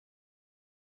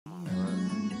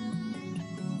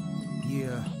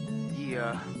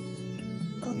Yeah.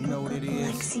 You know what it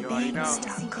is. You already know.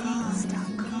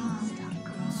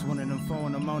 It's one of them 4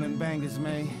 in the morning bangers,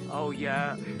 man. Oh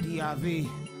yeah. DIV.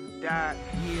 Dot.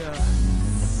 Yeah.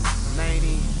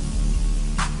 Laney.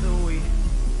 Louie.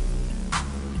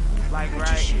 Like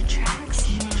right.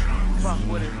 Fuck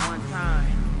with it one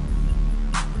time.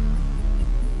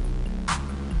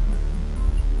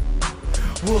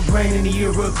 Wood grain in the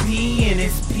European,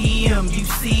 it's PM, you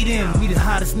see them. We the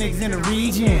hottest niggas in the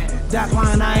region. Doc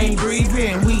line, I ain't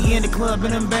breathing. We in the club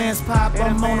and them bands pop.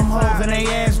 I'm on them hoes and they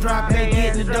ass drop. They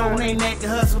get in the dough, they neck the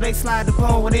hustle. They slide the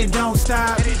pole and it don't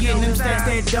stop. Getting them stacks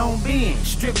that don't bend.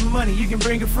 Stripping money, you can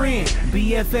bring a friend.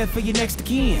 BFF for your next of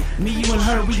kin. Me, you and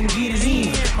her, we can get it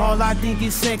in. All I think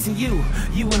is sex and you.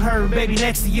 You and her, baby,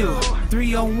 next to you.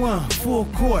 3-on-1, full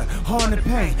court, hard to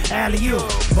pay, alley-oop.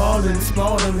 Ballin',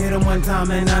 Spalding, hit him one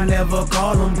time and I never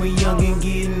call him. We young and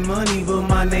getting money, but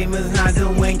my name is not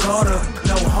Dwayne Carter.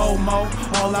 No homo,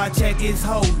 all I check is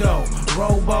Hodo.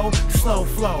 Robo, slow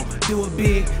flow, do it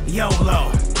big,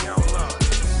 YOLO.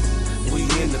 We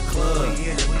in the club,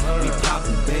 we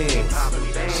poppin' bands.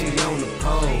 She on the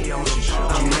pole,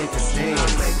 I make her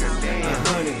dance.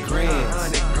 100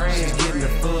 grand, she's getting the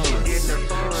funds.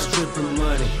 Stripping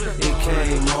money, it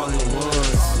came all at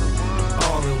once.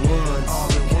 All at once,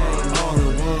 it came all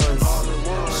at once.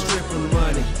 Stripping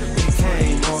money, it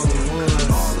came all at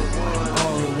once.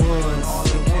 All at once,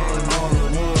 it came all at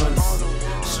once.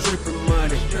 Stripping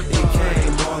money, it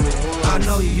came all at once. I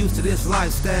know you're used to this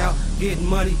lifestyle, getting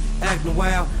money, acting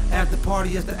wild. After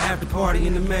party, it's the after party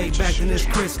in the May, back in this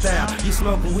Chris style. You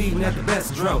smoking weed and at the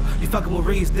best dro. You fucking with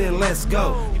Reeds, then let's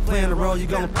go. You playing the role, you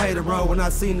gon' pay the role. When I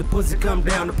seen the pussy come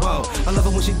down the pole, I love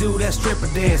it when she do that stripper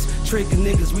dance, tricking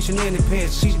niggas, reaching in their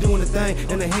pants. She's doing the thing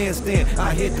in the handstand.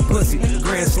 I hit the pussy,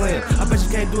 grand slam. I bet she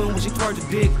can't do it when she twerk the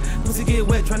dick. Pussy get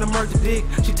wet, trying to murk the dick.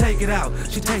 She take it out,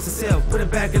 she takes herself, put it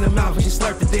back in her mouth when she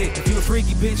slurp the dick. If you a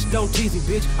freaky bitch, don't tease me,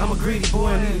 bitch. I'm a greedy boy,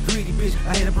 I need a greedy bitch.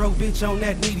 I hit a broke bitch on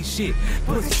that needy shit.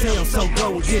 Pussy sale, so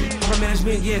go and get it. Her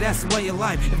management, yeah, that's the way of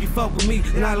life. If you fuck with me,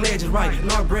 then our ledge is right,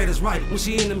 and our bread is right. When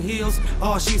she in them heels,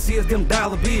 all she sees is them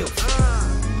dollar bills.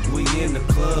 We in the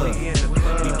club, we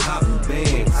poppin'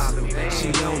 bands. She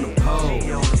on the pole,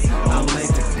 I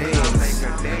make her dance.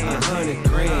 100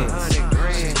 grand,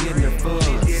 she's getting her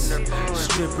funds.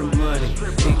 Stripping money,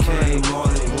 it came all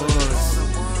at once.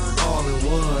 All at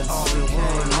once, it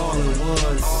came all at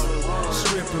once.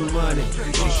 Stripping money, it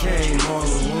came all at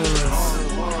once.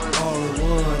 All at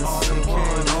once, it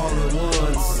came all at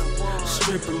once.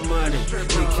 Stripping money, it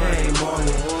came all at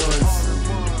once.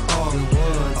 All at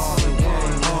once, it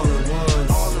came all at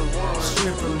once.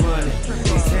 Stripping money, it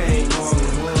came all at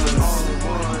once.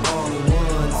 All at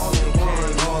once, it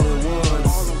came all at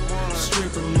once.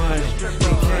 Stripping money, it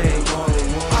came all at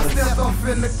once. I stepped off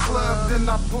in the club, then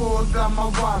I pulled out my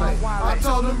wallet. I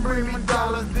told them bring me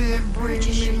dollars, then bring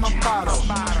me my bottle.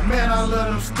 Man, I love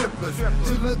them strippers.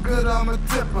 She look good, I'm a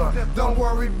tipper. Don't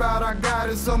worry about, I got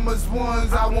it. So much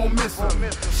ones, I won't miss them.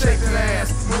 Shake that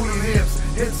ass, move your hips,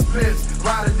 hit splits,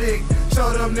 ride a dick.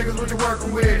 Show them niggas what you're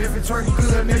working with. If it's working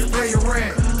good, niggas pay your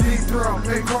rent. Deep throat,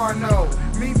 pay car no.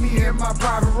 Meet me in my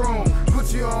private room.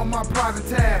 Put you on my private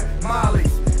tab.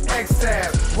 Molly's.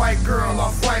 X-Tab, white girl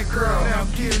off white girl. Now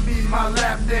give me my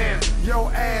lap dance. Yo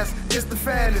ass, it's the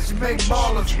fattest. You make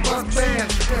ballers, bust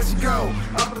bands. There she go,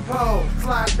 up the pole,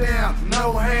 slide down,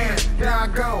 no hands. There I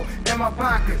go, in my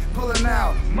pocket, pulling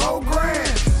out more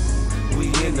grand. We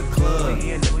in the club,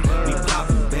 we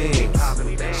poppin'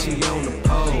 bands. She on the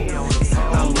pole,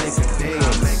 I make her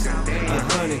dance.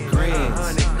 100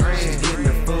 grand, she's getting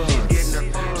her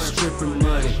funds. Stripping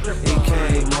money, it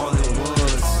came all at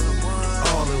once.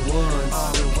 All at once,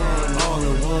 it came all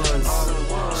at once.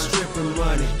 Stripping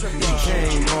money, it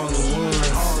came all at once.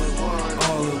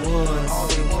 All at once,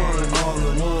 it came all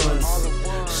at once.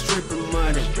 Stripping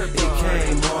money, it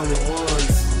came all at once.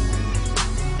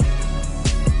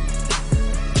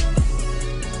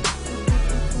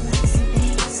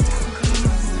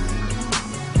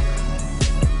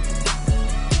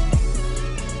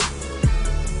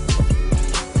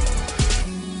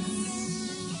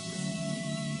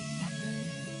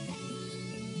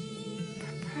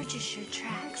 Purchase your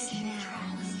tracks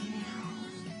now.